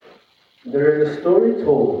There is a story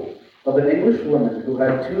told of an English woman who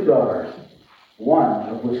had two daughters, one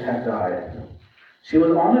of which had died. She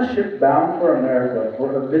was on a ship bound for America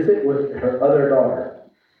for a visit with her other daughter.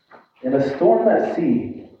 In a storm at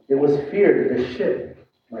sea, it was feared the ship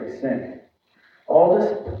might sink. All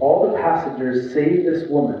the passengers, save this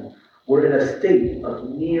woman, were in a state of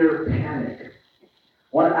near panic.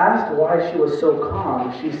 When asked why she was so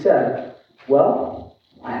calm, she said, "Well,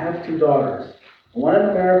 I have two daughters, one in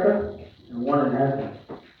America and one in heaven.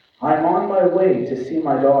 I'm on my way to see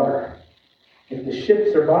my daughter. If the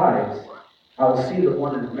ship survives, I'll see the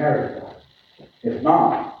one in America. If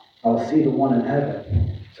not, I'll see the one in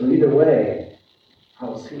heaven. So either way,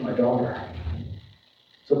 I'll see my daughter."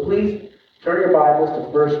 So please turn your Bibles to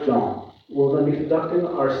 1 John. We're going to be conducting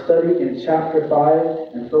our study in chapter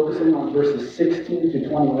 5 and focusing on verses 16 to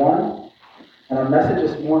 21. And our message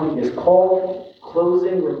this morning is called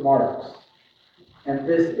Closing Remarks. And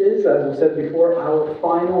this is, as I said before, our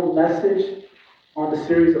final message on the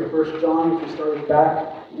series of 1 John, which we started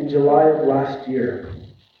back in July of last year.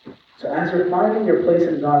 So as you're finding your place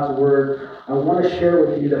in God's Word, I want to share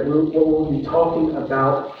with you that what we'll be talking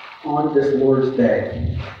about on this Lord's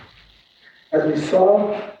Day. As we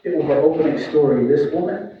saw in our opening story, this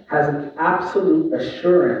woman has an absolute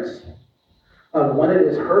assurance of when it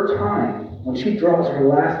is her time, when she draws her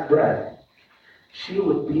last breath, she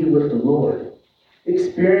would be with the Lord,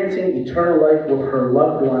 experiencing eternal life with her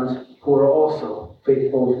loved ones who are also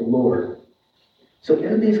faithful with the Lord. So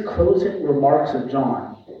in these closing remarks of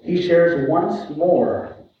John, he shares once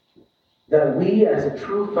more that we as the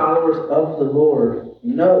true followers of the Lord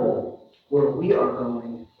know where we are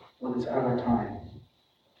going when it's our time.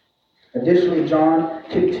 Additionally, John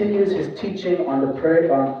continues his teaching on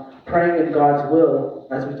praying in God's will,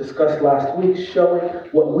 as we discussed last week, showing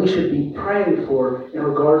what we should be praying for in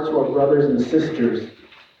regards to our brothers and sisters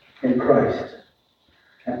in Christ.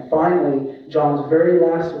 And finally, John's very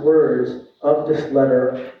last words of this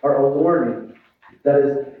letter are a warning that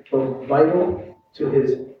is both vital to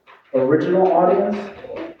his original audience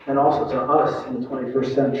and also to us in the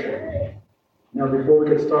 21st century. Now, before we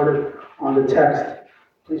get started on the text,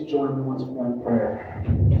 please join me once more in prayer.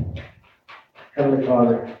 Heavenly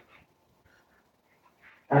Father,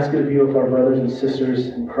 ask you to be with our brothers and sisters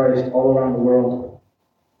in Christ all around the world.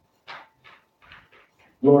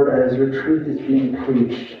 Lord, as your truth is being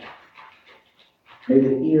preached, may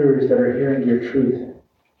the ears that are hearing your truth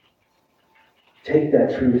take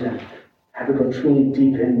that truth and have it go truly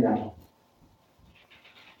deep in them.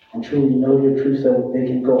 And truly know your truth so that they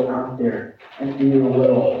can go out there and do your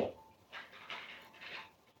will.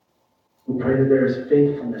 We pray that there is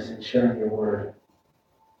faithfulness in sharing your word.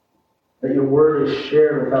 That your word is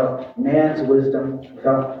shared without man's wisdom,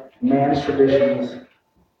 without man's traditions,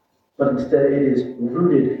 but instead it is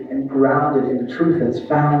rooted and grounded in the truth that's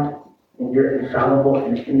found in your infallible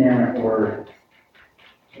and inerrant word.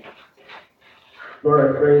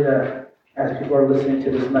 Lord, I pray that as people are listening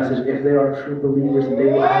to this message, if they are true believers, and they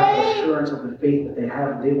will have assurance of the faith that they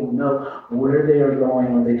have, they will know where they are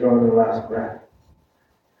going when they draw their last breath.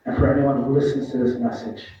 And for anyone who listens to this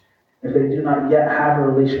message, if they do not yet have a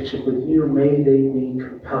relationship with you, may they be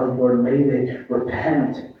compelled, Lord, may they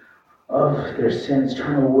repent of their sins,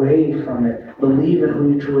 turn away from it, believe in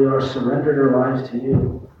who you truly are, surrender their lives to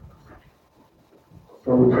you.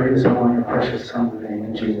 Lord, we pray this all in your precious Son's name,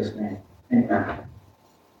 in Jesus' name. Amen.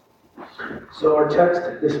 So our text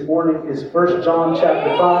this morning is 1 John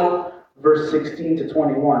chapter 5, verse 16 to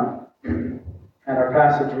 21. And our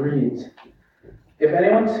passage reads, "If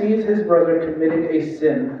anyone sees his brother committing a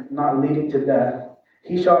sin not leading to death,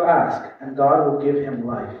 he shall ask, and God will give him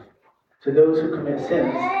life. To those who commit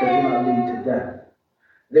sins that do not lead to death.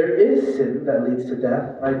 There is sin that leads to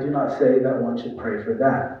death. I do not say that one should pray for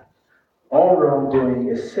that. All wrongdoing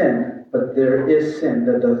is sin, but there is sin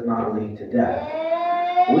that does not lead to death.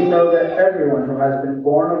 We know that everyone who has been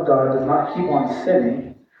born of God does not keep on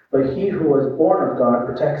sinning, but he who was born of God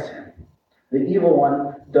protects him. The evil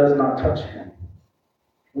one does not touch him.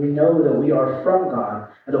 We know that we are from God,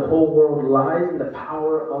 and the whole world lies in the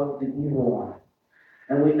power of the evil one.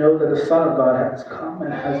 And we know that the Son of God has come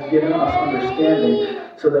and has given us understanding,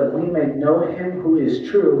 so that we may know him who is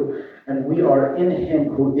true, and we are in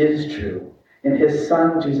him who is true, in his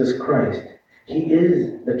Son, Jesus Christ. He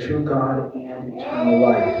is the true God and eternal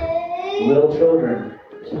life. Little children,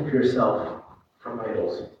 keep yourself from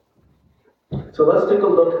idols." So let's take a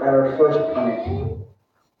look at our first point.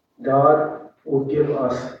 God will give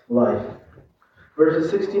us life.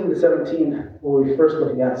 Verses 16 to 17, what we're first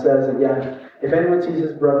looking at, says again, "If anyone sees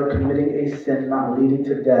his brother committing a sin not leading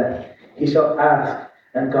to death, he shall ask,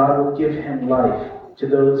 and God will give him life. to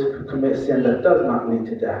those who commit sin that does not lead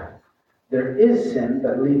to death. There is sin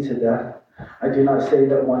that leads to death. I do not say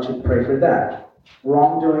that one should pray for that.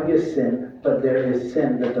 Wrongdoing is sin, but there is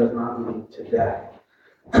sin that does not lead to death.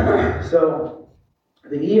 So,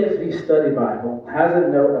 the ESV Study Bible has a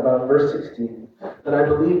note about verse 16 that I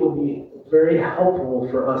believe will be very helpful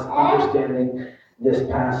for us understanding this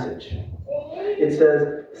passage. It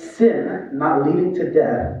says, sin not leading to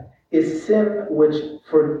death is sin which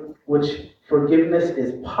forgiveness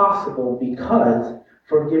is possible because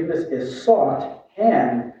forgiveness is sought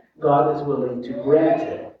and God is willing to grant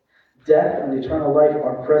it. Death and eternal life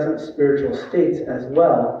are present spiritual states as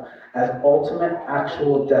well as ultimate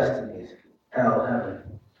actual destinies, hell, heaven.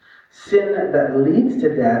 Sin that leads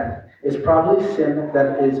to death is probably sin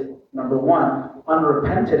that is, number one,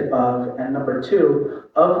 unrepented of, and number two,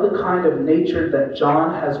 of the kind of nature that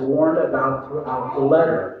John has warned about throughout the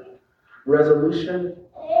letter.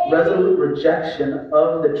 Resolute rejection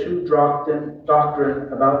of the true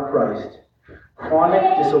doctrine about Christ, chronic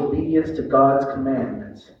disobedience to God's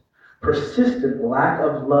commandments, persistent lack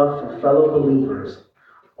of love for fellow believers,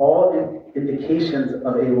 all indications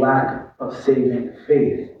of a lack of saving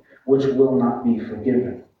faith, which will not be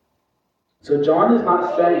forgiven. So John is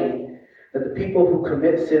not saying that the people who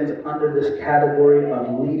commit sins under this category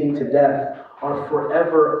of leading to death are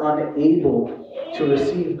forever unable to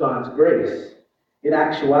receive God's grace. In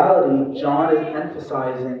actuality, John is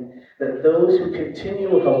emphasizing that those who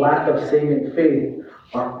continue with a lack of saving faith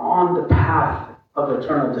are on the path of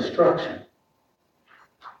eternal destruction,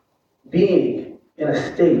 being in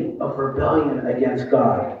a state of rebellion against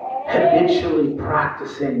God, habitually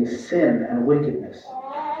practicing sin and wickedness.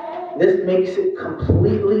 This makes it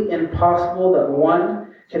completely impossible that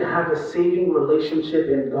one can have a saving relationship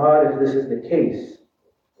in God if this is the case.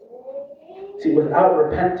 See, without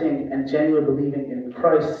repenting and genuinely believing in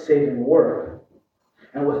Christ's saving work,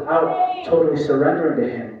 and without totally surrendering to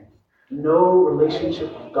Him, no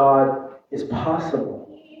relationship with God is possible.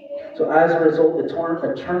 So as a result,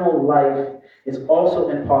 eternal life is also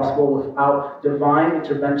impossible without divine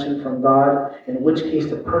intervention from God, in which case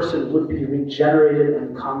the person would be regenerated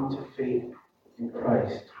and come to faith in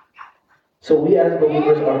Christ. So we as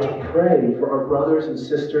believers are to pray for our brothers and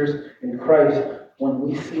sisters in Christ when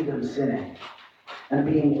we see them sinning and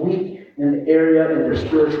being weak in an area in their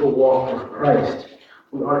spiritual walk with Christ.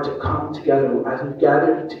 We are to come together as we've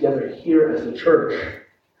gathered together here as a church,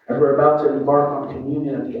 as we're about to embark on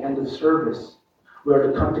communion at the end of service. We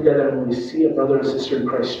are to come together, and when we see a brother and sister in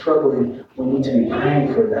Christ struggling, we need to be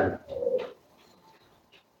praying for them.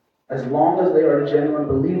 As long as they are genuine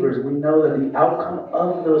believers, we know that the outcome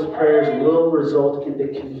of those prayers will result in the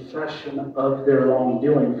confession of their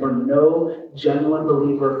wrongdoing. For no genuine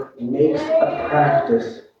believer makes a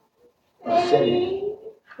practice of sinning.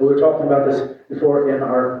 We were talking about this before in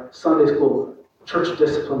our Sunday school. Church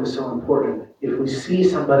discipline is so important. If we see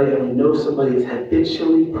somebody and we know somebody is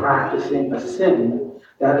habitually practicing a sin,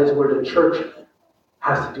 that is where the church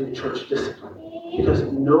has to do church discipline. Because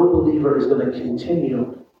no believer is going to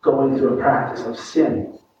continue going through a practice of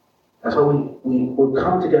sin. That's why we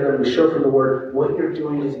come together and we show from the Word what you're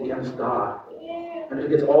doing is against God. And if it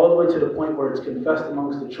gets all the way to the point where it's confessed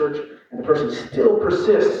amongst the church and the person still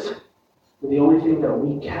persists, the only thing that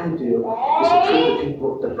we can do is to treat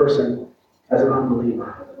the person as an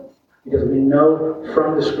unbeliever. Because we know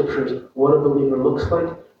from the Scriptures what a believer looks like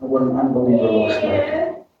and what an unbeliever looks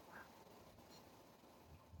like.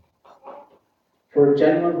 For a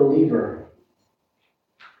genuine believer,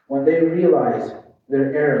 when they realize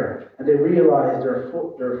their error and they realize their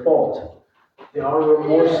fault, they are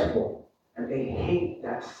remorseful and they hate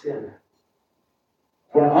that sin.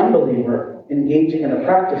 For an unbeliever engaging in a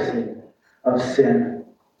practicing of sin,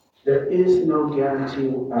 there is no guarantee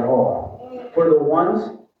at all. For the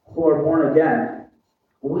ones who are born again,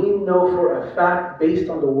 we know for a fact, based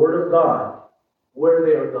on the Word of God, where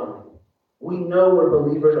they are going. We know where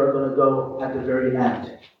believers are going to go at the very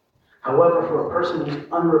end. However, for a person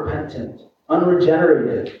who's unrepentant,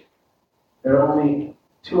 unregenerated, there are only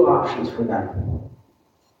two options for them.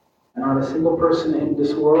 And not a single person in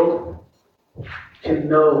this world can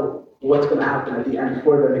know what's going to happen at the end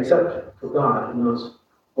for them, except for God, who knows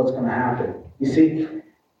what's going to happen. You see,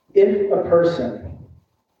 if a person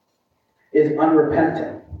is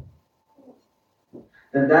unrepentant,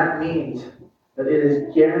 then that means that it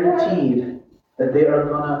is guaranteed that they are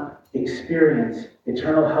going to experience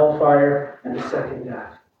eternal hellfire and the second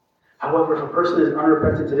death. However, if a person is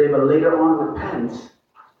unrepentant today but later on repents,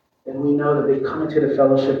 then we know that they come into the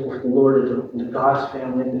fellowship with the Lord, into God's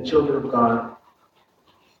family, and the children of God,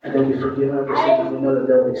 and they'll be forgiven of their sins, and we know that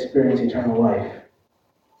they'll experience eternal life.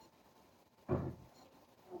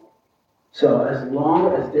 So as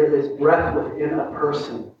long as there is breath within a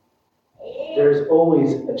person, there's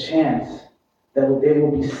always a chance that they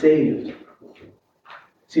will be saved.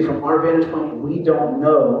 See, from our vantage point, we don't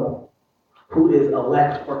know who is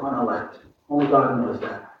elect or unelect. Only God knows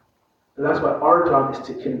that. And that's why our job is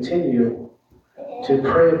to continue to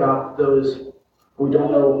pray about those who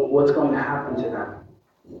don't know what's going to happen to them.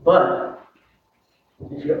 But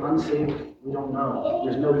if you're unsaved, we don't know.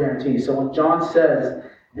 There's no guarantee. So when John says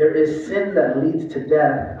there is sin that leads to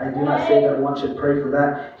death, I do not say that one should pray for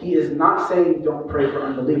that. He is not saying don't pray for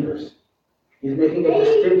unbelievers. He's making a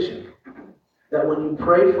distinction that when you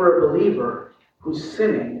pray for a believer who's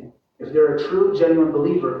sinning, if they're a true, genuine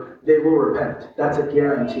believer, they will repent. That's a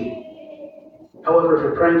guarantee. However, if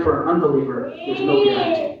you're praying for an unbeliever, there's no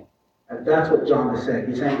guarantee. And that's what John is saying.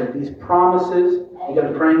 He's saying that these promises, you got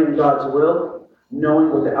to be praying in God's will, knowing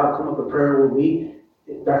what the outcome of the prayer will be,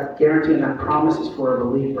 that guarantee and that promise is for a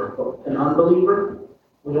believer. But an unbeliever,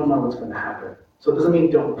 we don't know what's going to happen. So it doesn't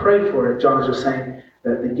mean don't pray for it. John is just saying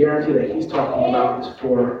that the guarantee that he's talking about is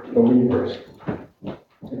for believers.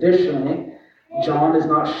 Additionally, John is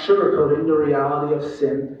not sugarcoating the reality of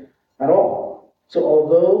sin at all. So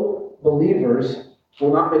although believers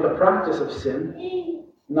will not make a practice of sin,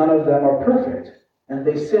 none of them are perfect, and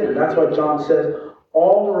they sin. And that's why John says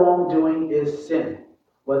all wrongdoing is sin.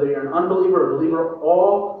 Whether you're an unbeliever or a believer,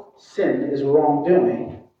 all sin is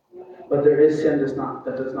wrongdoing, but there is sin that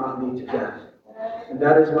does not lead to death. And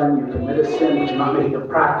that is when you commit a sin, but you're not making a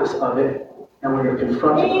practice of it, and when you're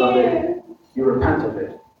confronted of it, you repent of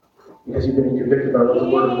it. Because you've been convicted by what the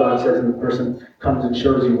Word of God says, and the person comes and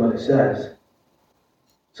shows you what it says.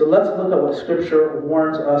 So let's look at what Scripture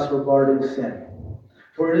warns us regarding sin.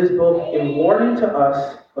 For it is both a warning to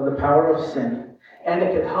us of the power of sin, and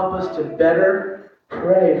it can help us to better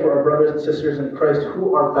pray for our brothers and sisters in Christ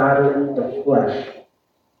who are battling the flesh.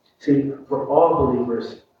 See, for all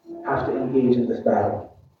believers have to engage in this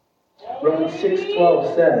battle. Romans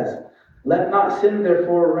 6:12 says, "Let not sin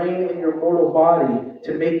therefore reign in your mortal body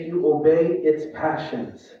to make you obey its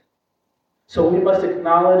passions." So we must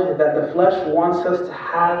acknowledge that the flesh wants us to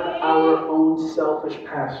have our own selfish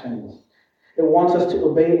passions. It wants us to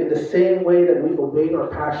obey in the same way that we obeyed our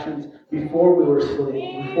passions before we were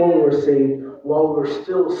saved, while we were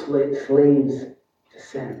still slaves to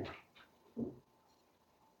sin.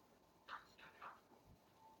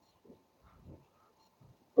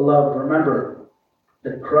 Beloved, remember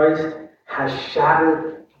that Christ has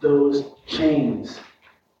shattered those chains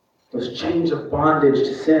of bondage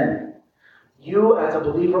to sin. You, as a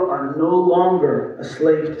believer, are no longer a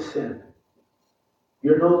slave to sin.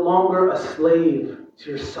 You're no longer a slave to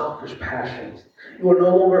your selfish passions. You are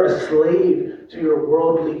no longer a slave to your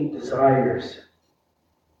worldly desires.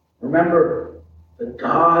 Remember that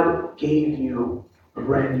God gave you a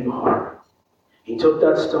brand new heart. He took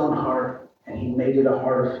that stone heart and He made it a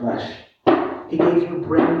heart of flesh. He gave you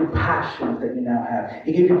brand new passions that you now have.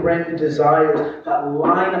 He gave you brand new desires that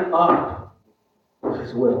line up with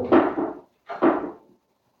His will.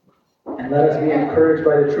 And let us be encouraged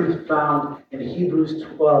by the truth found in Hebrews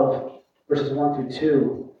 12, verses 1 through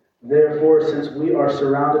 2. Therefore, since we are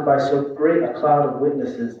surrounded by so great a cloud of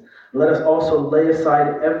witnesses, let us also lay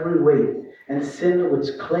aside every weight and sin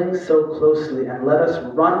which clings so closely, and let us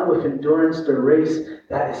run with endurance the race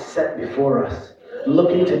that is set before us,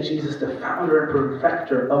 looking to Jesus, the founder and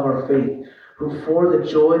perfecter of our faith, who for the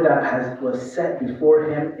joy that was set before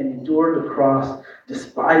Him endured the cross,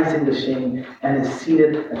 despising the shame, and is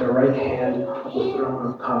seated at the right hand of the throne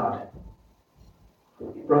of God.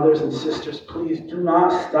 Brothers and sisters, please do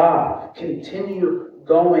not stop. Continue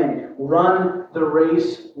going. Run the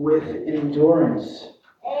race with endurance.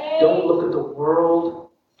 Don't look at the world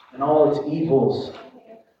and all its evils.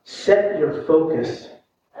 Set your focus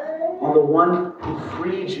on the one who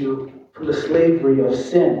freed you from the slavery of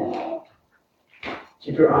sin.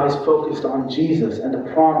 Keep your eyes focused on Jesus and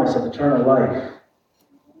the promise of eternal life.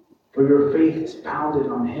 For your faith is founded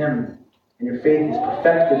on Him, and your faith is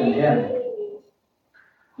perfected in Him.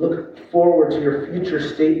 Look forward to your future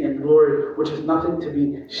state in glory, which is nothing to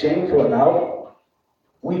be shameful about.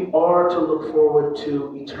 We are to look forward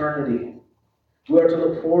to eternity. We are to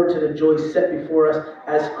look forward to the joy set before us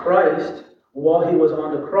as Christ, while He was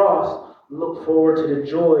on the cross, looked forward to the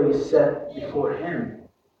joy set before Him.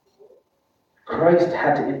 Christ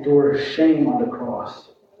had to endure shame on the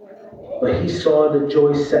cross, but He saw the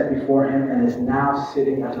joy set before Him and is now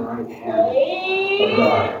sitting at the right hand of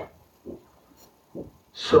God.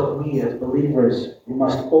 So we as believers, we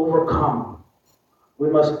must overcome. We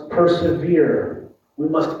must persevere. We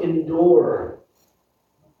must endure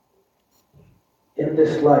in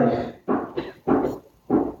this life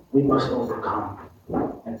we must overcome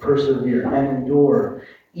and persevere and endure,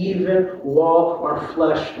 even while our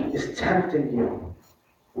flesh is tempting you.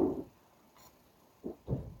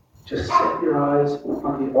 Just set your eyes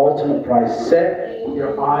on the ultimate prize. Set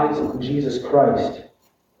your eyes on Jesus Christ.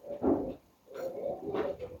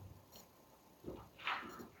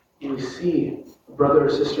 When we see a brother or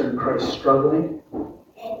sister in Christ struggling,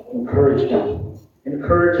 encourage them.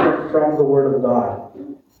 Encourage them from the Word of God.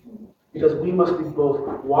 Because we must be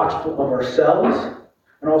both watchful of ourselves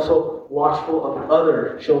and also watchful of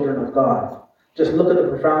other children of God. Just look at the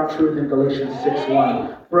profound truth in Galatians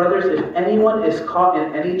 6:1. Brothers, if anyone is caught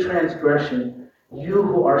in any transgression, you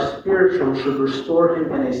who are spiritual should restore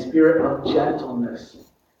him in a spirit of gentleness.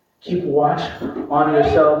 Keep watch on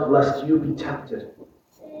yourselves lest you be tempted.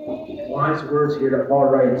 Wise words here that Paul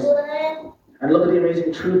writes. And look at the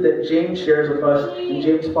amazing truth that James shares with us in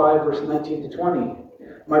James 5, verse 19 to 20.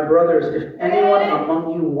 My brothers, if anyone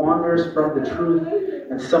among you wanders from the truth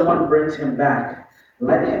and someone brings him back,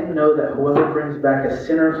 let him know that whoever brings back a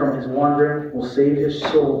sinner from his wandering will save his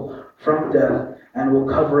soul from death and will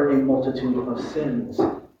cover a multitude of sins.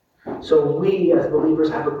 So we, as believers,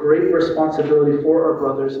 have a great responsibility for our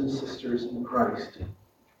brothers and sisters in Christ.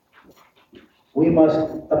 We must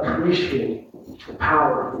appreciate the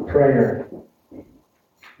power of prayer.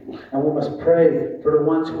 And we must pray for the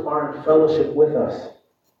ones who are in fellowship with us.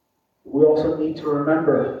 We also need to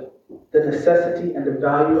remember the necessity and the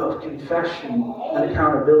value of confession and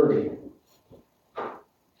accountability.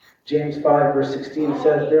 James 5 verse 16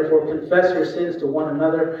 says, therefore confess your sins to one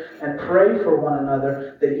another and pray for one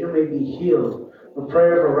another that you may be healed. The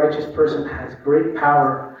prayer of a righteous person has great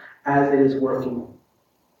power as it is working.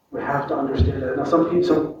 We have to understand that. Now some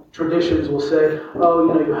traditions will say,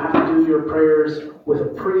 you have to do your prayers with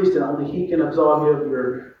a priest and only he can absolve you of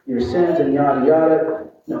your sins and yada yada.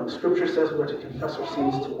 No, Scripture says we are to confess our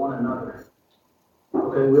sins to one another.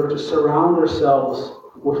 Okay, we are to surround ourselves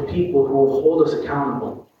with people who will hold us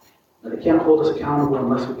accountable. And they can't hold us accountable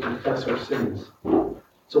unless we confess our sins.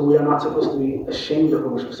 So we are not supposed to be ashamed of it.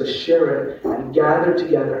 We're supposed to share it and gather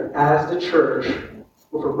together as the church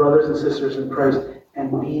with our brothers and sisters in Christ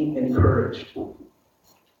and be encouraged.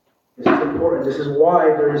 This is important. This is why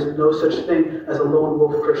there is no such thing as a lone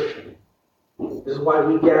wolf Christian. This is why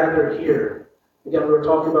we gather here. Again, we were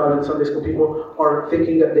talking about in Sunday school, people are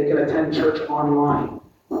thinking that they can attend church online.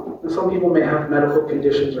 And some people may have medical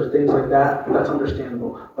conditions or things like that. That's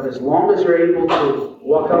understandable. But as long as you're able to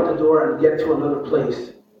walk out the door and get to another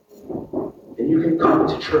place, then you can come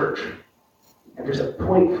to church. And there's a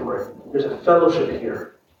point for it. There's a fellowship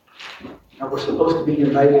here. And we're supposed to be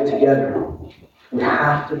united together. We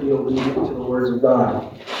have to be obedient to the words of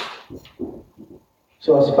God.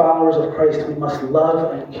 So as followers of Christ, we must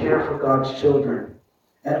love and care for God's children.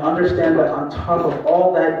 And understand that on top of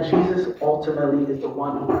all that, Jesus ultimately is the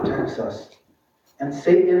one who protects us. And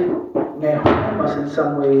Satan may harm us in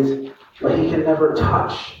some ways, but he can never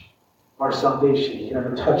touch our salvation. He can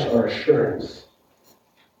never touch our assurance.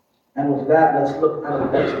 And with that, let's look at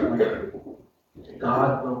the next point.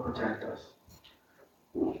 God will protect us.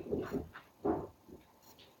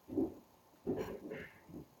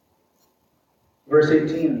 Verse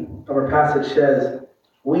 18 of our passage says,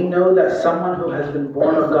 we know that someone who has been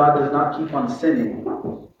born of God does not keep on sinning,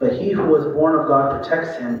 but he who was born of God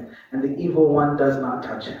protects him, and the evil one does not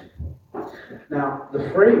touch him. Now,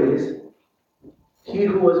 the phrase, he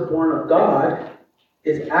who was born of God,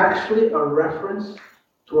 is actually a reference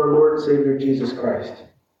to our Lord and Savior Jesus Christ.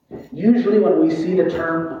 Usually when we see the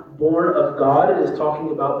term born of God, it is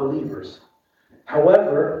talking about believers.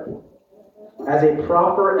 However, as a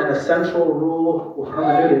proper and essential rule with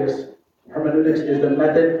hermeneutics is the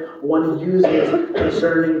method one uses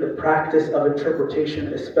concerning the practice of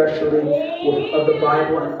interpretation, especially of the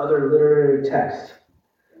Bible and other literary texts.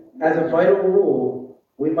 As a vital rule,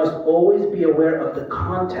 we must always be aware of the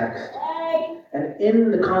context. And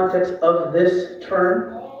in the context of this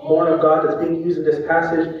term, born of God, that's being used in this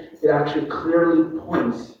passage, it actually clearly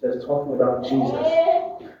points that it's talking about Jesus.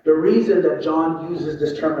 The reason that John uses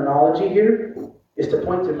this terminology here is to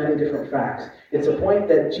point to many different facts. It's a point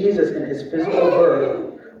that Jesus, in his physical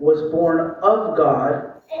birth, was born of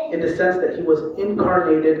God in the sense that he was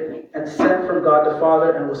incarnated and sent from God the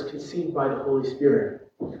Father and was conceived by the Holy Spirit.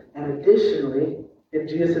 And additionally, in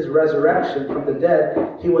Jesus' resurrection from the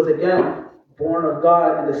dead, he was again born of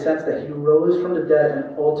God in the sense that he rose from the dead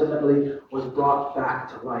and ultimately was brought back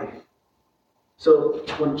to life. So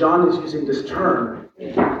when John is using this term,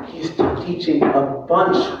 he's teaching a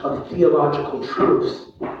bunch of theological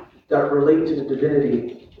truths that relate to the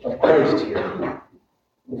divinity of Christ here.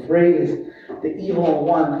 The phrase, the evil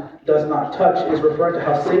one does not touch, is referring to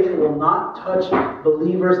how Satan will not touch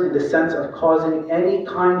believers in the sense of causing any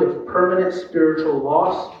kind of permanent spiritual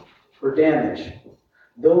loss or damage.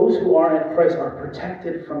 Those who are in Christ are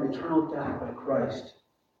protected from eternal death by Christ.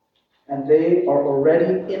 And they are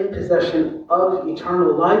already in possession of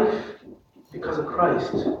eternal life because of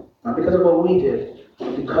Christ. Not because of what we did,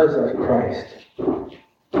 but because of Christ.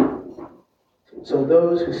 So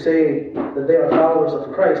those who say that they are followers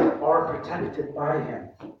of Christ are protected by Him.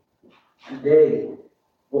 And they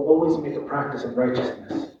will always make a practice of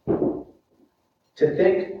righteousness. To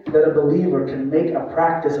think that a believer can make a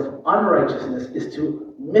practice of unrighteousness is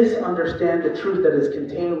to misunderstand the truth that is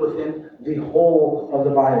contained within the whole of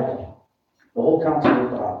the Bible, the whole counsel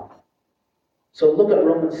of God. So look at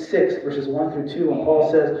Romans 6, verses 1 through 2, when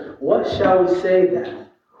Paul says, "What shall we say then?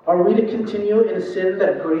 Are we to continue in sin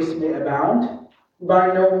that grace may abound?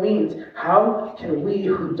 By no means. How can we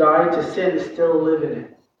who died to sin still live in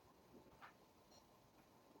it?"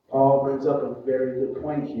 Paul brings up a very good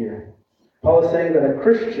point here. Paul is saying that a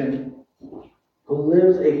Christian who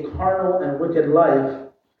lives a carnal and wicked life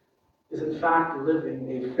is in fact living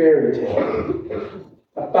a fairy tale.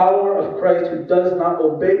 A follower of Christ who does not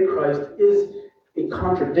obey Christ is a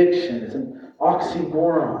contradiction. It's an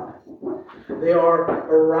oxymoron. They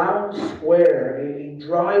are a round square, a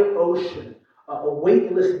dry ocean, a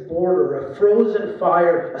weightless border, a frozen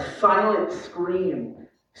fire, a silent scream.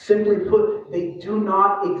 Simply put, they do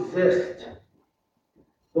not exist.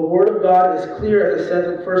 The Word of God is clear, as it says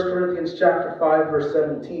in 1 Corinthians chapter 5, verse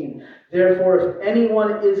 17. Therefore, if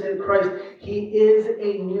anyone is in Christ, he is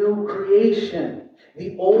a new creation.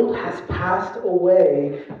 The old has passed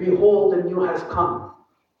away. Behold, the new has come.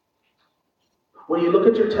 When you look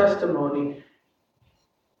at your testimony,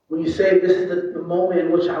 when you say, this is the moment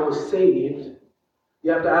in which I was saved,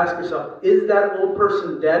 you have to ask yourself, is that old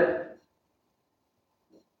person dead?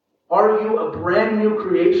 Are you a brand new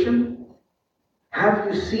creation? Have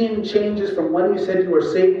you seen changes from when you said you were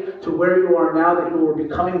saved to where you are now, that you were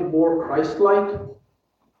becoming more Christ-like?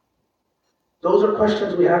 Those are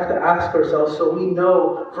questions we have to ask ourselves so we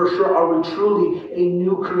know for sure, are we truly a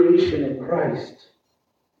new creation in Christ?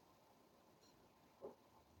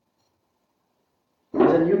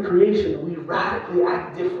 As a new creation, we radically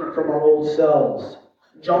act different from our old selves.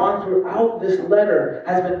 John, throughout this letter,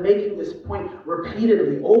 has been making this point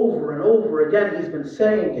repeatedly, over and over again. He's been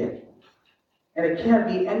saying it. And it can't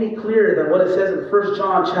be any clearer than what it says in 1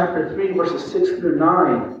 John chapter 3, verses 6 through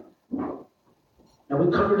 9. And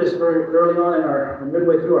we covered this very early on in our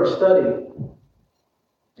midway through our study.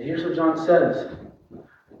 And here's what John says.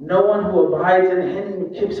 No one who abides in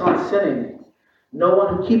him keeps on sinning. No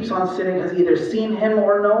one who keeps on sinning has either seen him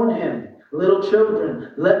or known him. Little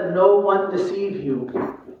children, let no one deceive you.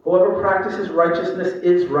 Whoever practices righteousness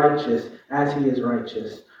is righteous, as he is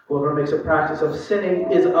righteous. Whoever makes a practice of sinning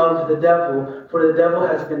is of the devil, for the devil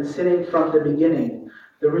has been sinning from the beginning.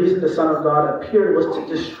 The reason the Son of God appeared was to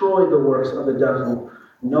destroy the works of the devil.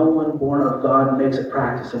 No one born of God makes a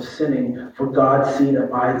practice of sinning, for God's seed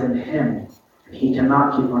abides in him. He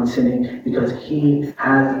cannot keep on sinning because he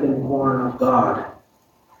has been born of God.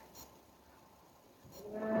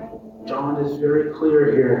 John is very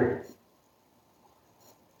clear here.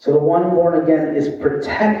 So the one born again is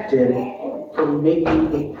protected from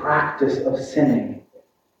making a practice of sinning.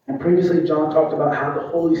 And previously John talked about how the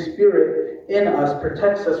Holy Spirit in us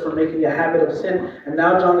protects us from making a habit of sin. And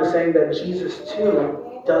now John is saying that Jesus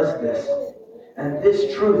too does this. And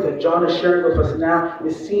this truth that John is sharing with us now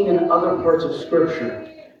is seen in other parts of Scripture.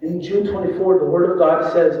 In Jude 24, the Word of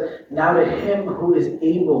God says, "Now to him who is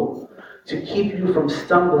able to keep you from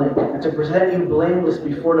stumbling and to present you blameless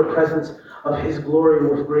before the presence of his glory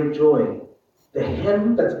with great joy." The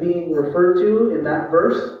him that's being referred to in that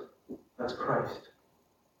verse, that's Christ.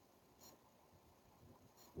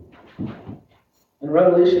 In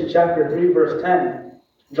Revelation chapter 3, verse 10,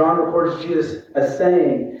 John records Jesus as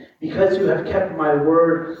saying, "Because you have kept my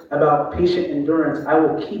word about patient endurance, I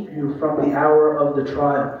will keep you from the hour of the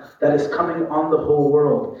trial that is coming on the whole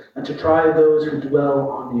world, and to try those who dwell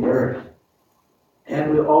on the earth."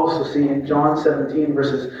 And we also see in John 17,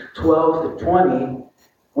 verses 12 to 20,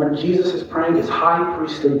 when Jesus is praying his high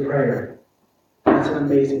priestly prayer. That's an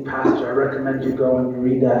amazing passage. I recommend you go and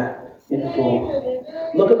read that in full.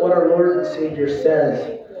 Look at what our Lord and Savior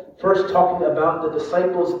says. First talking about the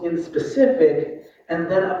disciples in specific, and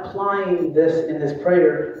then applying this in his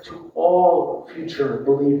prayer to all future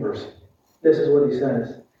believers. This is what he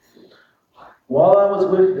says. "While I was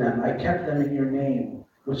with them, I kept them in your name,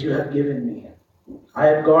 which you have given me. I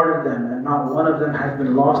have guarded them, and not one of them has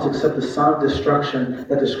been lost except the son of destruction,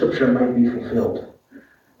 that the scripture might be fulfilled.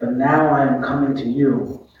 But now I am coming to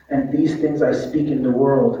you, and these things I speak in the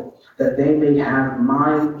world, that they may have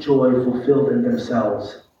my joy fulfilled in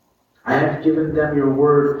themselves. I have given them your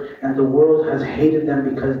word, and the world has hated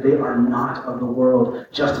them because they are not of the world,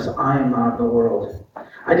 just as I am not of the world.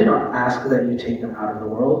 I do not ask that you take them out of the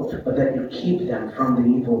world, but that you keep them from the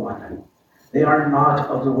evil one. They are not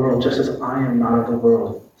of the world, just as I am not of the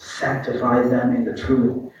world. Sanctify them in the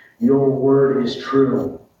truth. Your word is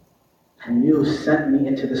true. And you sent me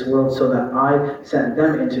into this world so that I sent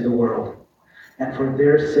them into the world. And for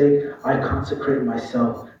their sake I consecrate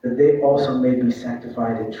myself, that they also may be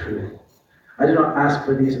sanctified in truth. I do not ask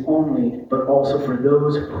for these only, but also for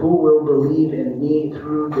those who will believe in me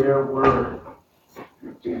through their word.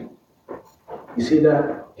 You see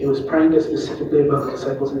that? He was praying specifically about the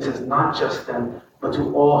disciples, and he says, not just them, but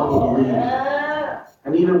to all who believe.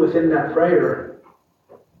 And even within that prayer,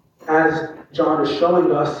 as John is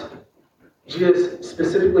showing us, Jesus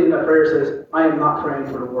specifically in that prayer says, I am not praying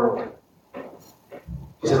for the world.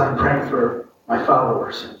 He says, I'm praying for my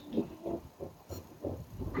followers.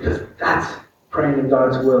 Because that's praying in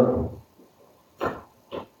God's will.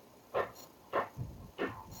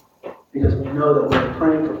 Because we know that when we're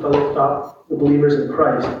praying for fellow believers in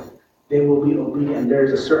Christ, they will be obedient. There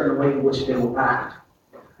is a certain way in which they will act.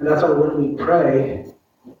 And that's why when we pray,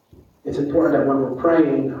 it's important that when we're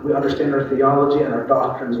praying, we understand our theology and our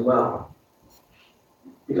doctrines well.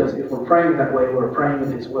 Because if we're praying that way, we're praying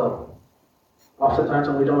in His will. Oftentimes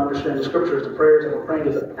when we don't understand the scriptures, the prayers that we're praying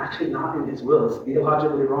is actually not in His will. It's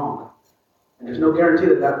theologically wrong. And there's no guarantee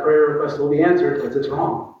that that prayer request will be answered because it's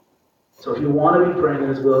wrong. So if you want to be praying in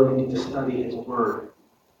His will, you need to study His word.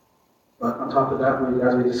 But on top of that,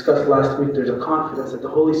 as we discussed last week, there's a confidence that the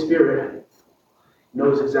Holy Spirit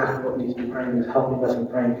knows exactly what needs to be praying and is helping us and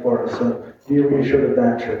praying for us. So be reassured of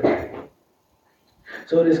that, church.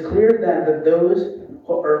 So it is clear then that those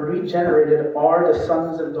who are regenerated are the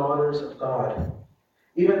sons and daughters of God,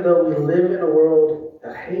 even though we live in a world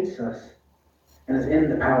that hates us and is in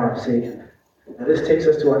the power of Satan. Now this takes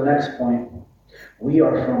us to our next point. We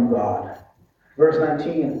are from God. Verse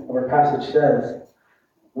 19 of our passage says,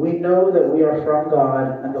 we know that we are from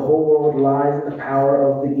God, and the whole world lies in the power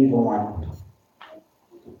of the evil one.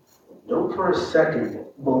 Don't for a second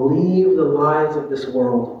believe the lies of this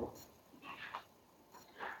world.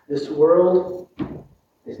 This world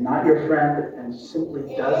is not your friend and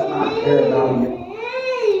simply does not care about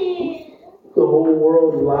you. The whole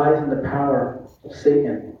world lies in the power of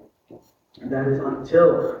Satan. And that is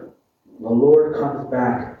until the Lord comes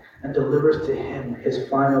back and delivers to him his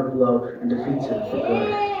final blow and defeats him for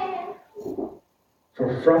good.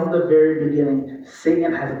 For from the very beginning,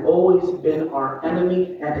 Satan has always been our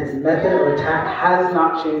enemy, and his method of attack has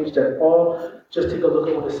not changed at all. Just take a look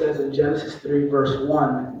at what it says in Genesis 3, verse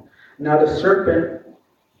 1. Now the serpent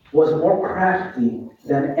was more crafty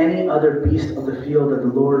than any other beast of the field that the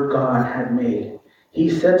Lord God had made. He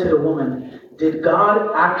said to the woman, did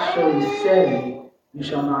God actually say, you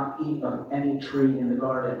shall not eat of any tree in the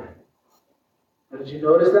garden? Now, did you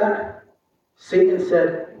notice that? Satan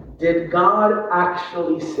said, did God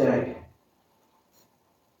actually say?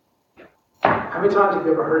 How many times have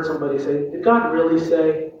you ever heard somebody say, did God really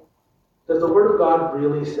say? Does the Word of God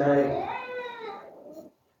really say?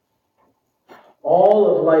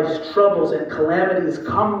 All of life's troubles and calamities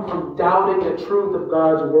come from doubting the truth of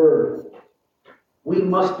God's Word. We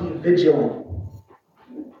must be vigilant.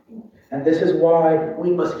 And this is why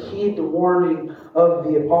we must heed the warning of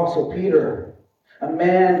the Apostle Peter, a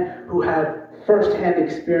man who had first-hand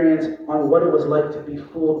experience on what it was like to be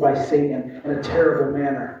fooled by Satan in a terrible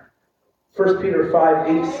manner. 1 Peter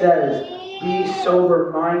 5:8 says, be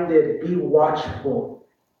sober-minded, be watchful.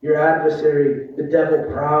 Your adversary, the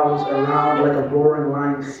devil, prowls around like a roaring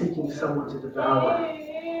lion seeking someone to devour.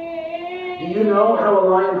 Do you know how a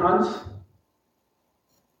lion hunts?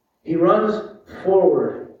 He runs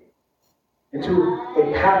forward into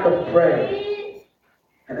a pack of prey,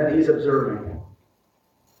 and then he's observing.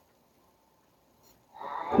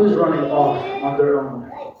 Who's running off on their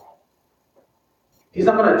own? He's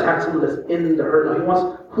not going to attack someone that's in the herd.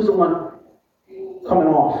 No, who's the one coming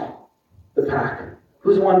off the pack?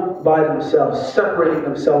 Who's the one by themselves, separating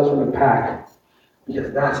themselves from the pack?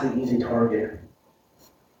 Because that's the easy target.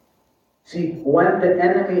 See, when the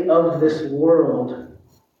enemy of this world,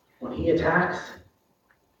 when he attacks,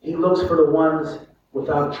 he looks for the ones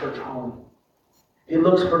without a church home. He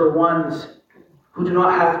looks for the ones who do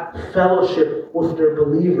not have fellowship with their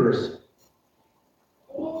believers.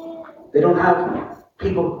 They don't have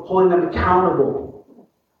people holding them accountable.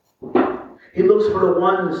 He looks for the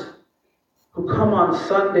ones who come on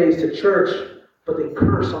Sundays to church, but they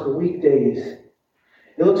curse on the weekdays.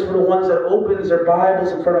 He looks for the ones that opens their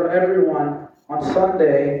Bibles in front of everyone on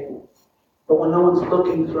Sunday, but when no one's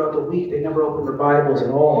looking throughout the week, they never open their Bibles at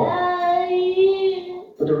all.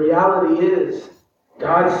 But the reality is,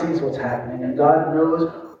 God sees what's happening, and God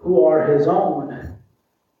knows who are His own.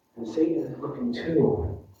 And Satan is looking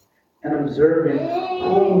too, and observing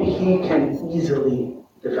whom he can easily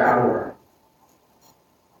devour.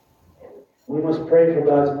 We must pray for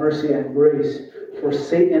God's mercy and grace, for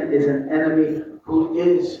Satan is an enemy who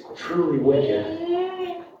is truly wicked.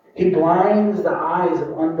 He blinds the eyes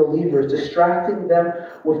of unbelievers, distracting them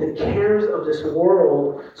with the cares of this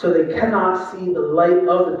world so they cannot see the light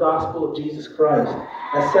of the gospel of Jesus Christ.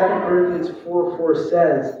 As 2 Corinthians 4:4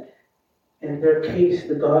 says, in their case,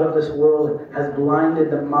 the God of this world has blinded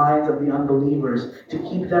the minds of the unbelievers to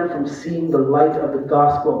keep them from seeing the light of the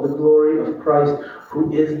gospel of the glory of Christ,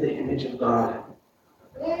 who is the image of God.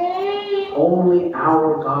 Only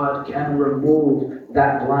our God can remove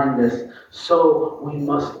that blindness, so we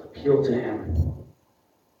must appeal to Him.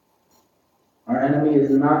 Our enemy is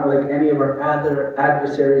not like any of our other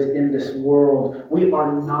adversaries in this world. We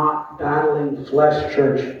are not battling flesh,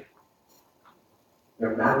 church.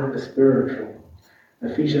 They're battling the spiritual. In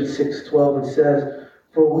Ephesians 6:12 it says,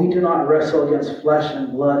 "For we do not wrestle against flesh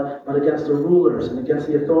and blood, but against the rulers and against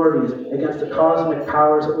the authorities, against the cosmic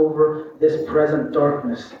powers over this present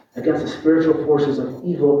darkness, against the spiritual forces of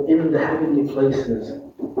evil in the heavenly places."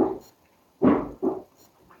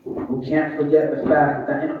 We can't forget the fact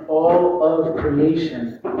that in all of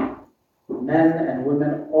creation, men and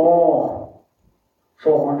women all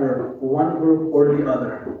fall under one group or the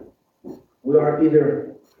other. We are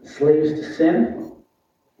either slaves to sin,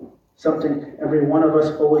 something every one of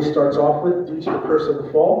us always starts off with due to the curse of the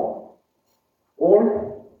fall,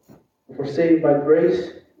 or if we're saved by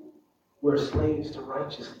grace, we're slaves to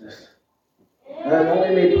righteousness. And that's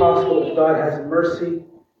only made possible if God has mercy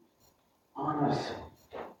on us.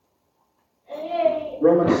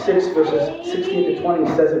 Romans 6 verses 16 to 20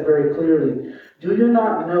 says it very clearly. "Do you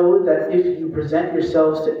not know that if you present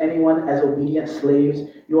yourselves to anyone as obedient slaves,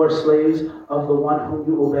 you are slaves of the one whom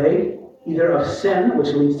you obey, either of sin,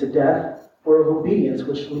 which leads to death, or of obedience,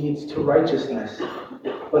 which leads to righteousness?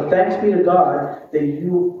 But thanks be to God that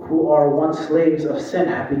you who are once slaves of sin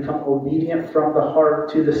have become obedient from the heart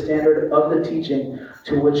to the standard of the teaching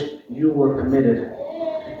to which you were committed.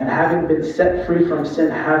 And having been set free from sin,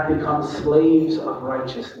 have become slaves of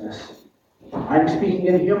righteousness." I'm speaking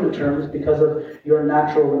in human terms because of your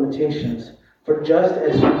natural limitations. "For just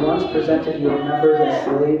as you once presented your members as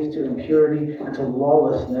slaves to impurity and to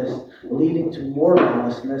lawlessness, leading to more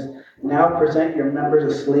lawlessness, now present your members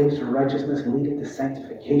as slaves to righteousness, leading to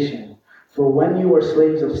sanctification. For when you were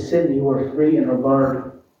slaves of sin, you were free in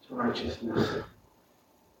regard to righteousness."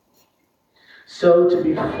 So to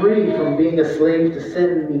be free from being a slave to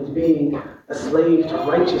sin means being a slave to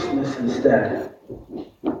righteousness instead.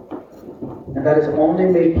 And that is only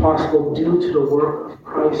made possible due to the work of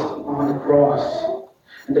Christ on the cross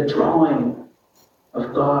and the drawing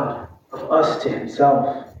of God, of us to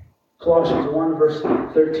Himself. Colossians 1 verse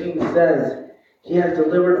 13 says, "He has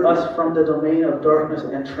delivered us from the domain of darkness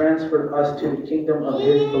and transferred us to the kingdom of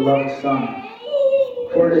His beloved Son.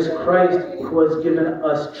 For it is Christ who has given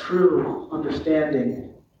us true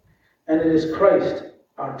understanding. And it is Christ,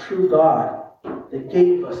 our true God, that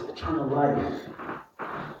gave us eternal life."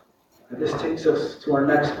 And this takes us to our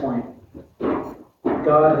next point.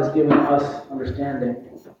 God has given us understanding.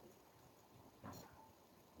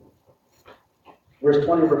 Verse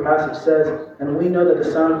 20 of our passage says, "And we know that the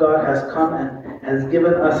Son of God has come and has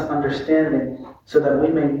given us understanding, so that we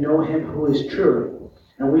may know Him who is true.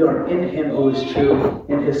 And we are in Him who is true,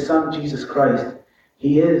 in His Son Jesus Christ.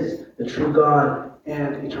 He is the true God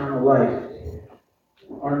and eternal life."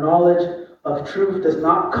 Our knowledge of truth does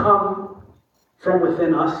not come from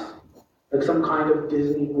within us, like some kind of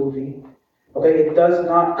Disney movie. Okay, it does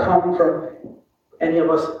not come from any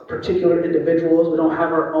of us particular individuals. We don't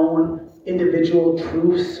have our own individual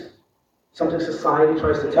truths. Something society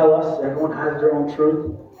tries to tell us. Everyone has their own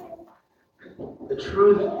truth. The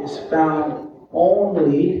truth is found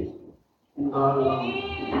only in God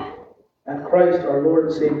alone. And Christ, our Lord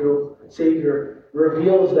and Savior,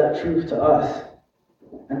 reveals that truth to us.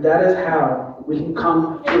 And that is how we can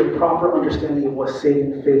come to a proper understanding of what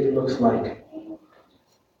saving faith looks like.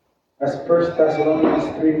 As 1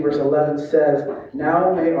 Thessalonians 3 verse 11 says,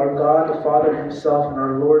 "Now may our God the Father Himself and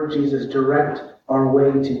our Lord Jesus direct our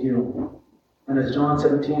way to you." And as John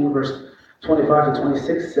 17 verse 25 to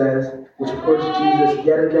 26 says, which quotes Jesus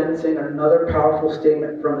yet again saying another powerful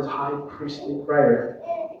statement from His high priestly prayer.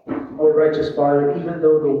 "O righteous Father, even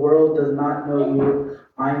though the world does not know You,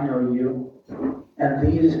 I know You. and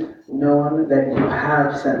these known that you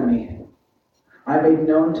have sent me. I made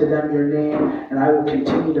known to them your name, and I will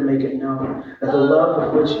continue to make it known, that the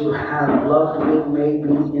love with which you have loved me may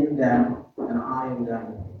be in them, and I in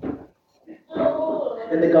them.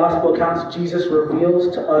 In the gospel accounts, Jesus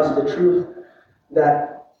reveals to us the truth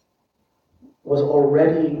that was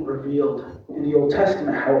already revealed in the Old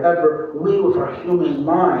Testament. However, we with our human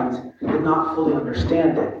minds did not fully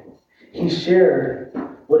understand it. He shared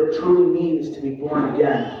what it truly means to be born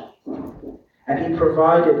again. And he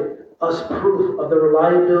provided us proof of the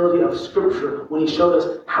reliability of Scripture when he showed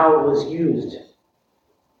us how it was used.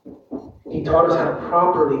 He taught us how to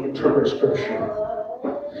properly interpret Scripture.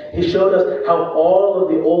 He showed us how all of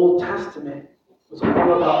the Old Testament was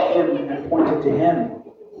all about him and pointed to him.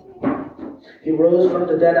 He rose from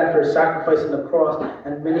the dead after his sacrifice on the cross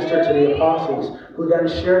and ministered to the apostles, who then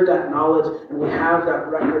shared that knowledge, and we have that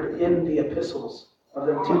record in the epistles of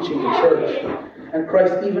them teaching the church. And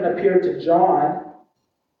Christ even appeared to John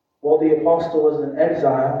while the apostle was in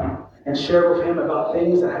exile and shared with him about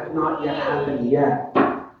things that have not yet happened yet.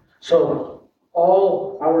 So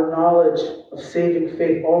all our knowledge of saving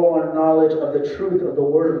faith, all our knowledge of the truth of the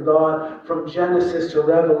Word of God from Genesis to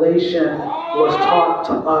Revelation was taught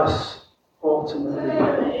to us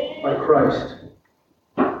ultimately by Christ.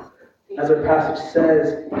 As our passage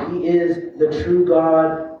says, he is the true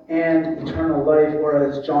God and eternal life, or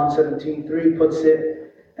as John 17:3 puts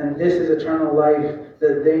it, and this is eternal life,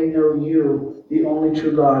 that they know you, the only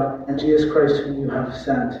true God, and Jesus Christ whom you have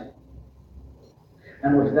sent.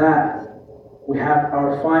 And with that, we have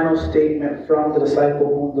our final statement from the disciple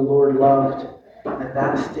whom the Lord loved. And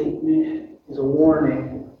that statement is a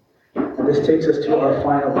warning. And this takes us to our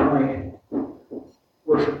final point.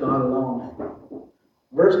 Worship God alone.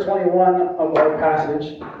 Verse 21 of our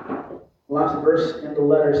passage, last verse in the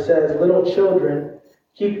letter, says, "Little children,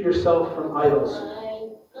 keep yourself from idols."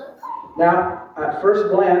 Now, at first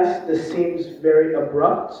glance, this seems very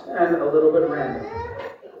abrupt and a little bit random.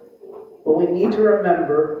 But we need to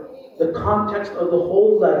remember the context of the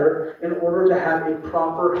whole letter in order to have a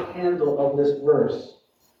proper handle of this verse.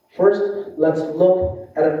 First, let's look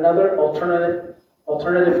at another alternative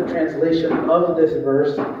translation of this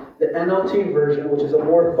verse, the NLT version, which is a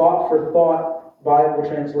more thought-for-thought Bible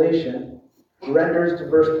translation, renders the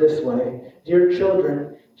verse this way: "Dear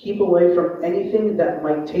children, keep away from anything that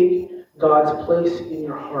might take God's place in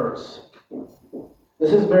your hearts."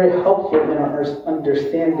 This is very helpful in our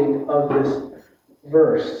understanding of this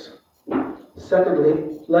verse.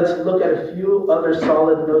 Secondly, let's look at a few other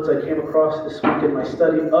solid notes I came across this week in my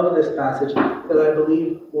study of this passage that I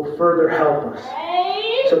believe will further help us.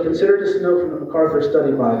 So consider this note from the MacArthur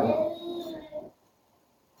Study Bible.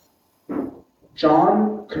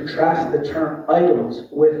 John contrasts the term idols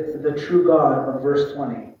with the true God of verse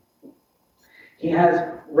 20. He has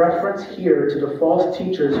reference here to the false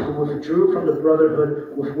teachers who withdrew from the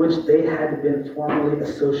brotherhood with which they had been formerly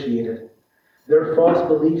associated. Their false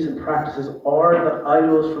beliefs and practices are the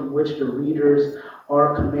idols from which the readers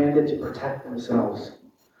are commanded to protect themselves.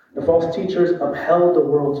 The false teachers upheld the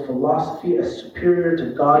world's philosophy as superior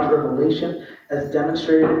to God's revelation, as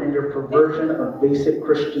demonstrated in their perversion of basic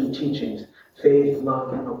Christian teachings: faith,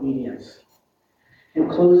 love, and obedience. In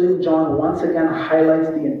closing, John once again highlights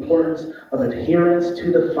the importance of adherence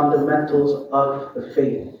to the fundamentals of the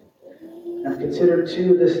faith. And consider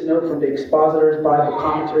too this note from the Expositor's Bible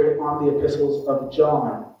Commentary on the Epistles of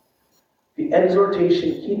John. The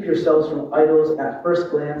exhortation, "Keep yourselves from idols," at first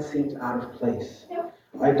glance seems out of place.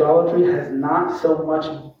 Idolatry has not so much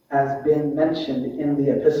as been mentioned in the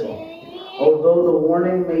epistle. Although the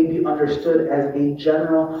warning may be understood as a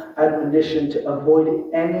general admonition to avoid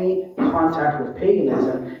any contact with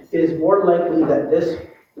paganism, it is more likely that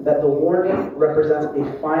the warning represents a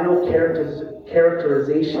final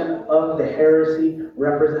characterization of the heresy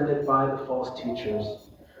represented by the false teachers.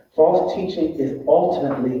 False teaching is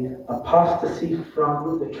ultimately apostasy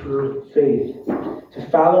from the true faith. To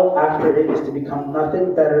follow after it is to become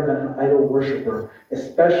nothing better than an idol worshiper,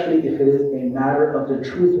 especially if it is a matter of the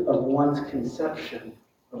truth of one's conception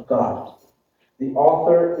of God. The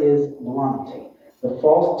author is blunt. The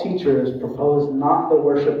false teachers propose not the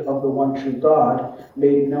worship of the one true God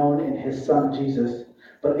made known in his Son Jesus,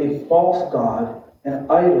 but a false God, an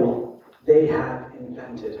idol they have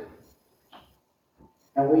invented.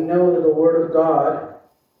 And we know that the Word of God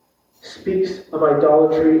speaks of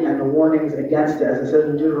idolatry and the warnings against it. As it says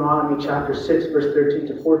in Deuteronomy chapter 6, verse 13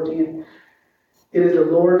 to 14, "It is the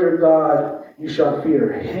Lord your God you shall fear.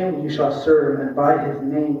 Him you shall serve, and by his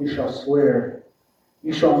name you shall swear.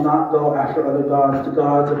 You shall not go after other gods, the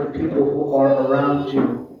gods of the people who are around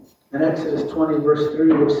you. in Exodus 20, verse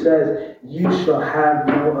 3, which says, "You shall have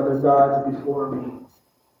no other gods before me."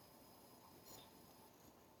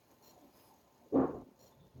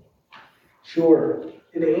 Sure,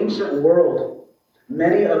 in the ancient world,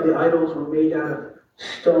 many of the idols were made out of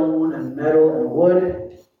stone and metal and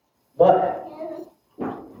wood, but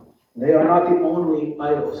they are not the only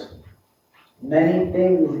idols. Many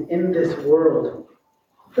things in this world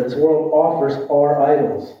that this world offers are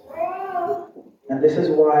idols. And this is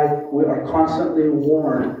why we are constantly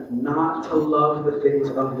warned not to love the things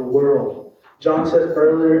of the world. John says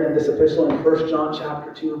earlier in this epistle in 1 John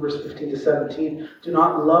chapter 2, verse 15 to 17, "Do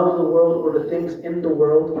not love the world or the things in the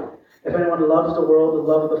world. If anyone loves the world, the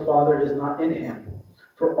love of the Father is not in him.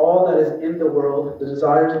 For all that is in the world, the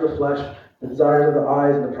desires of the flesh, the desires of the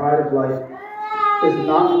eyes, and the pride of life, is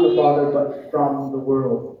not from the Father, but from the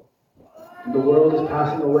world. The world is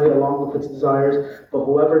passing away along with its desires, but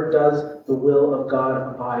whoever does the will of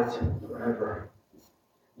God abides forever."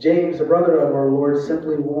 James, the brother of our Lord,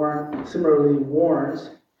 similarly warns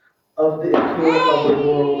of the appeal of the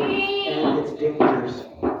world and its dangers.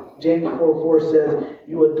 James 4:4 says,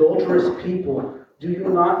 "You adulterous people, do you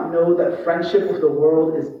not know that friendship with the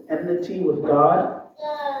world is enmity with God?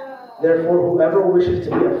 Therefore, whoever wishes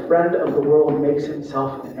to be a friend of the world makes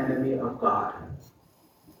himself an enemy of God."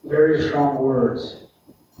 Very strong words.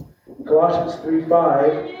 Colossians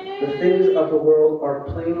 3:5, "The things of the world are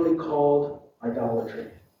plainly called idolatry."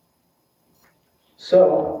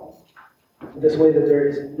 So, this way that there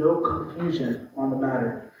is no confusion on the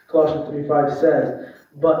matter. Colossians 3:5 says,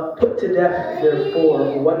 "But put to death,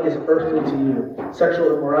 therefore, what is earthly to you: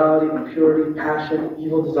 sexual immorality, impurity, passion,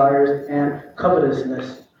 evil desires, and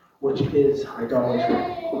covetousness, which is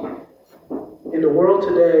idolatry." In the world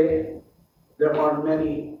today, there are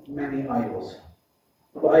many, many idols.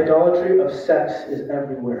 The idolatry of sex is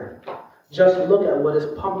everywhere. Just look at what is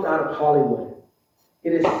pumped out of Hollywood.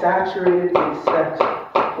 It is saturated in sex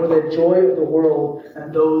for the joy of the world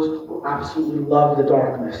and those who absolutely love the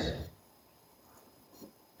darkness.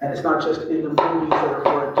 And it's not just in the movies that are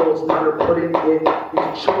for adults, now they're putting it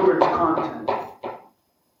into children's content.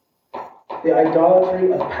 The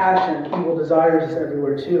idolatry of passion, evil desires is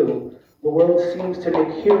everywhere too. The world seems to make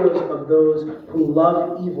heroes of those who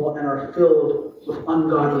love evil and are filled with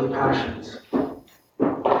ungodly passions.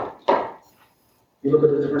 You look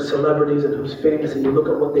at the different celebrities and who's famous, and you look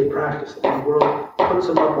at what they practice, and the world puts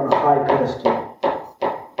them up on a high pedestal.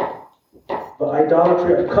 But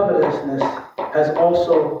idolatry of covetousness has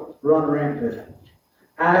also run rampant.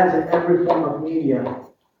 Ads in every form of media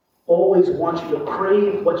always want you to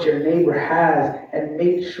crave what your neighbor has and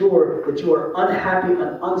make sure that you are unhappy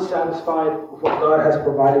and unsatisfied with what God has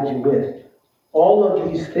provided you with. All of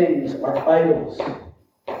these things are idols.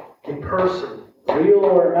 A person, real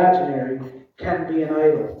or imaginary, can be an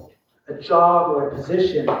idol. A job or a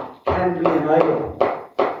position can be an idol.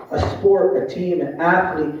 A sport, a team, an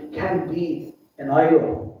athlete can be an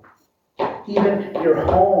idol. Even your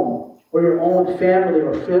home or your own family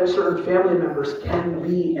or certain family members can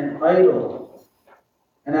be an idol.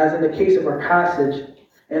 And as in the case of our passage,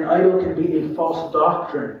 an idol can be a false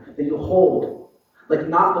doctrine that you hold. Like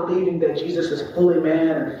not believing that Jesus is fully man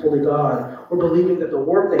and fully God, or believing that the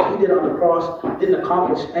work that he did on the cross didn't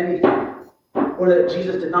accomplish anything, or that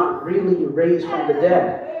Jesus did not really raise from the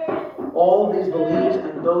dead. All these beliefs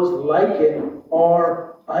and those like it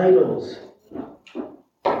are idols.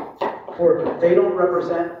 For they don't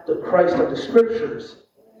represent the Christ of the Scriptures.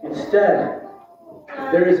 Instead,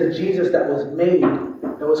 there is a Jesus that was made,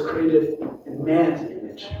 that was created in man's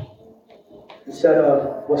image, instead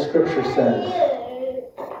of what Scripture says.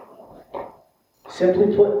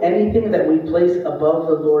 Simply put, anything that we place above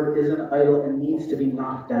the Lord is an idol and needs to be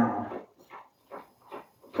knocked down.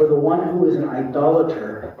 For the one who is an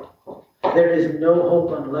idolater, there is no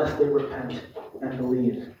hope unless they repent and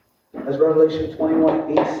believe. As Revelation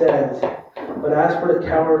 21:8 says, "But as for the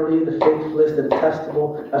cowardly, the faithless, the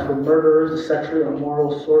detestable, as for murderers, the sexually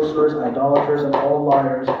immoral, sorcerers, idolaters, and all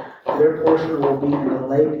liars, their portion will be in the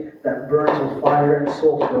lake that burns with fire and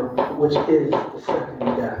sulfur, which is the second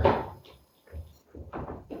death."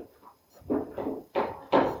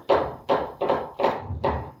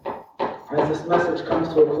 As this message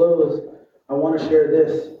comes to a close, I want to share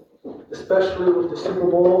this. Especially with the Super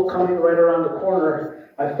Bowl coming right around the corner,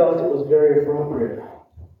 I felt it was very appropriate.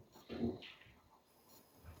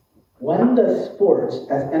 When does sports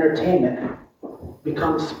as entertainment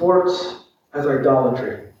become sports as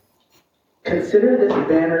idolatry? Consider this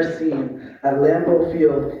banner scene at Lambeau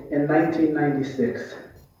Field in 1996.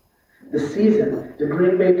 The season the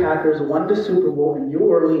Green Bay Packers won the Super Bowl in New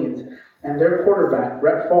Orleans and their quarterback,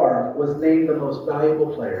 Brett Favre, was named the most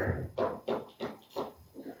valuable player.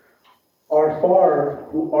 Our Favre,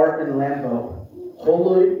 who art in Lambeau,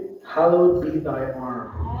 hallowed be thy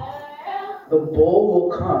arm. The bowl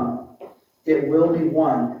will come, it will be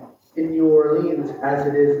won in New Orleans as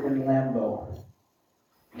it is in Lambeau.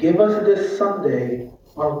 Give us this Sunday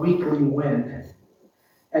our weekly win,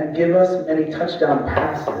 and give us many touchdown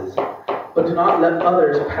passes, but do not let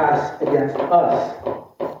others pass against us.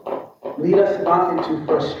 Lead us not into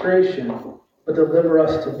frustration, but deliver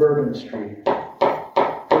us to Bourbon Street.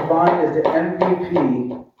 Divine is the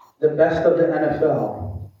MVP, the best of the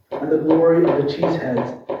NFL, and the glory of the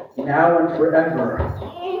Cheeseheads, now and forever.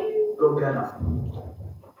 Go get 'em.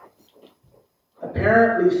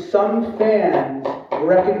 Apparently, some fans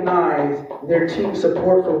recognize their team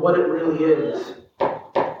support for what it really is: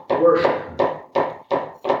 worship.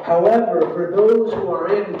 However, for those who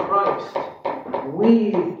are in Christ,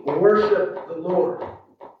 we worship the Lord.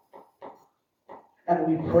 And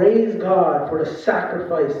we praise God for the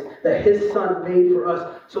sacrifice that His Son made for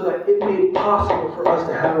us so that it made it possible for us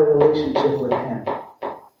to have a relationship with Him.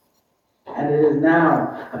 And it is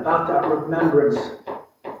now about that remembrance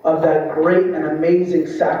of that great and amazing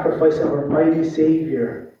sacrifice of our mighty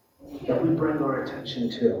Savior that we bring our attention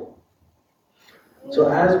to. So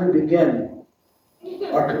as we begin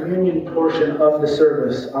our communion portion of the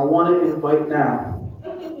service, I want to invite now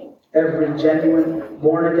every genuine,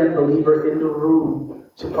 born-again believer in the room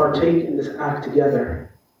to partake in this act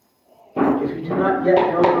together. If you do not yet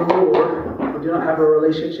know the Lord, or do not have a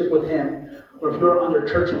relationship with Him, or if you're under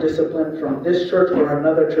church discipline from this church or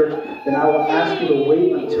another church, then I will ask you to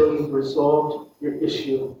wait until you've resolved your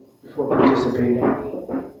issue before participating.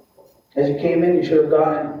 As you came in, you should have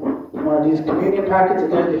gotten one of these communion packets.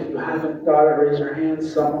 Again, if you haven't got it, raise your hand.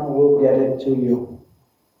 Someone will get it to you.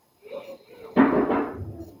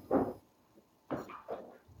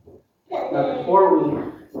 Now, before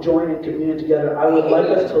we join in communion together, I would like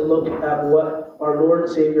us to look at what our Lord and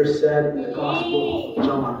Savior said in the Gospel of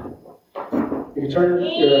John. If you turn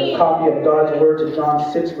your copy of God's Word to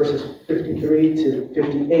John 6, verses 53 to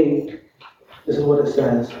 58, this is what it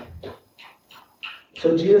says.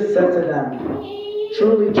 So Jesus said to them,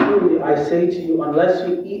 "Truly, truly, I say to you, unless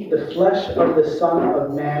you eat the flesh of the Son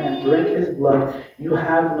of Man and drink His blood, you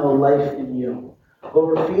have no life in you.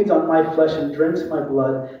 Whoever feeds on my flesh and drinks my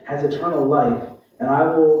blood has eternal life, and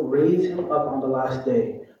I will raise him up on the last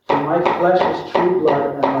day. For my flesh is true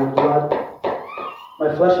blood, and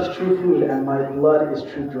my flesh is true food, and my blood is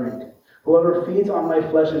true drink. Whoever feeds on my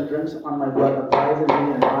flesh and drinks on my blood abides in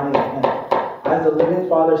me, and I in him. As the living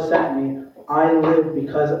Father sent me, I live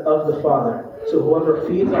because of the Father. So whoever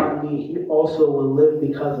feeds on me, he also will live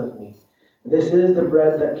because of me. This is the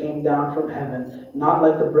bread that came down from heaven, not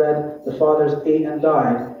like the bread the fathers ate and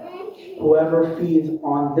died. Whoever feeds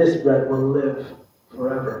on this bread will live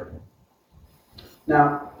forever."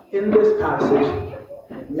 Now, in this passage,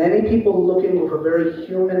 many people looking with a very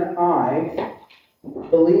human eye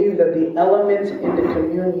believe that the elements in the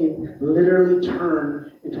communion literally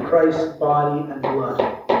turn into Christ's body and blood.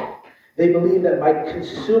 They believe that by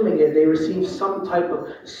consuming it, they receive some type of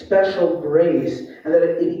special grace, and that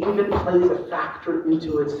it even plays a factor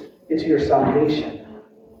into your salvation.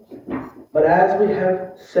 But as we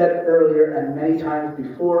have said earlier and many times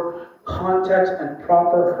before, context and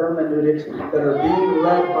proper hermeneutics that are being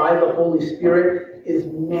led by the Holy Spirit is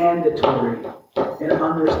mandatory in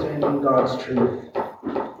understanding God's truth.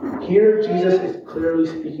 Here, Jesus is clearly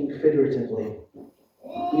speaking figuratively.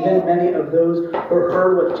 Even many of those who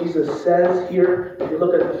heard what Jesus says here, if you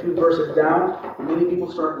look at a few verses down, many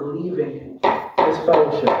people start leaving this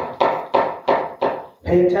fellowship.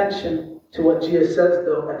 Pay attention to what Jesus says,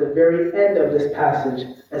 though, at the very end of this passage,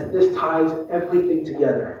 as this ties everything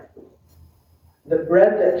together. The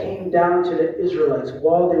bread that came down to the Israelites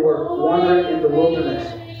while they were wandering in the wilderness,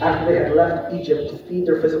 after they had left Egypt to feed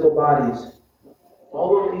their physical bodies,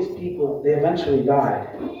 all of these people, they eventually died.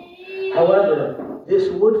 However, this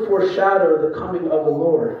would foreshadow the coming of the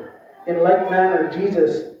Lord. In like manner,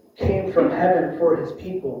 Jesus came from heaven for His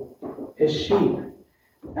people, His sheep.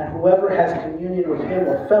 And whoever has communion with Him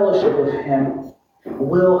or fellowship with Him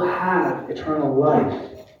will have eternal life.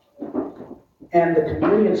 And the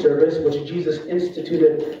communion service, which Jesus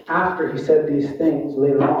instituted after He said these things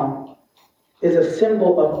later on, is a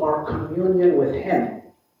symbol of our communion with Him.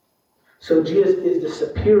 So Jesus is the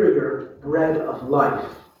superior bread of life.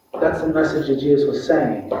 That's the message that Jesus was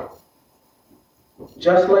saying.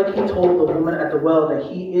 Just like He told the woman at the well that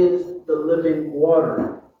He is the living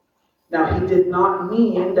water. Now, He did not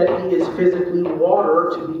mean that He is physically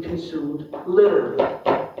water to be consumed literally.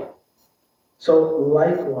 So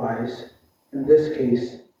likewise, in this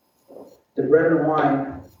case, the bread and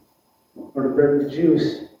wine, or the bread and the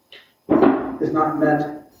juice, is not meant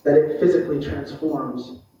that it physically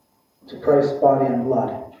transforms to Christ's body and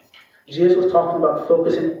blood. Jesus was talking about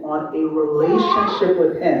focusing on a relationship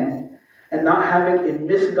with Him and not having a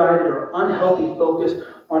misguided or unhealthy focus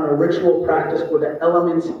on a ritual practice or the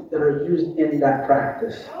elements that are used in that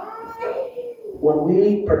practice. When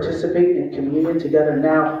we participate in communion together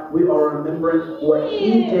now, we are remembering what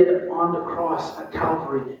He did on the cross at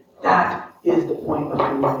Calvary. That is the point of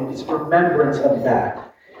communion. It's remembrance of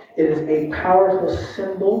that. It is a powerful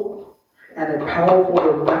symbol and a powerful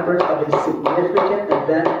remembrance of a significant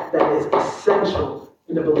event that is essential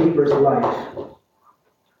in the believer's life.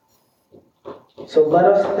 So let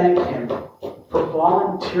us thank Him for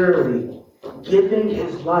voluntarily giving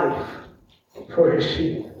His life for His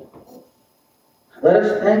sheep. Let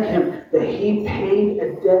us thank Him that He paid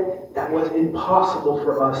a debt that was impossible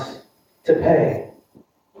for us to pay.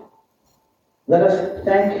 Let us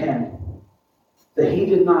thank Him that He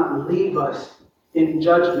did not leave us in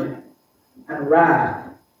judgment and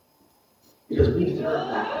wrath because we deserve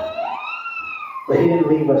that. But He didn't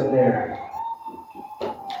leave us there.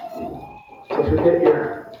 So if you get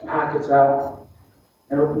your packets out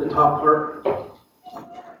and open the top part,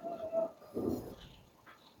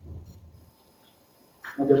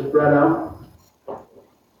 I'll get bread out.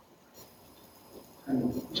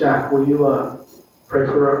 And Jack, will you pray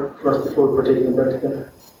for us before we partake in the bread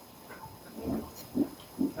together?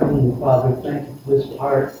 Heavenly Father, thank you for this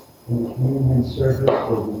part in the communion service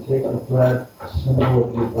where we take the bread, a symbol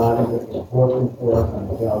of your body that was broken for us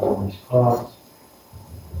on Calvary's cross.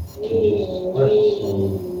 Jesus' precious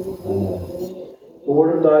soul. Amen. The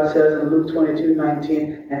Word of God says in Luke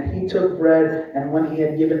 22:19, and He took bread, and when He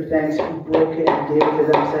had given thanks, He broke it and gave it to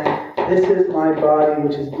them, saying, this is my body,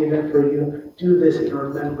 which is given for you. Do this in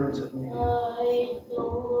remembrance of me.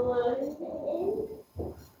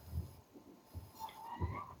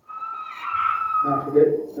 Now forget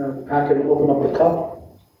the packet and open up the cup.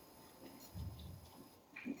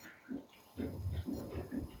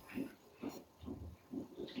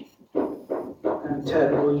 And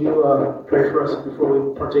Ted, will you pray for us before we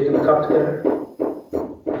partake in the cup together?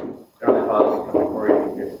 Heavenly Father, we come before you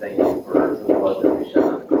and just thank you for the blood that we shed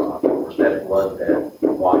on the cross, for that blood that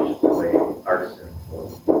washes away our sins.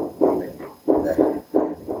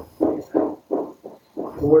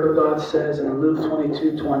 The Word of God says in Luke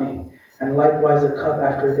 22:20, and likewise the cup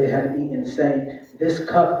after they had eaten, saying, this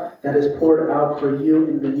cup that is poured out for you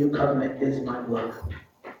in the new covenant is my blood.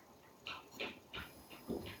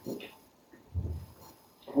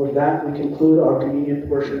 With that, we conclude our communion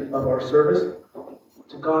portion of our service.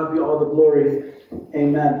 To God be all the glory.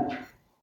 Amen.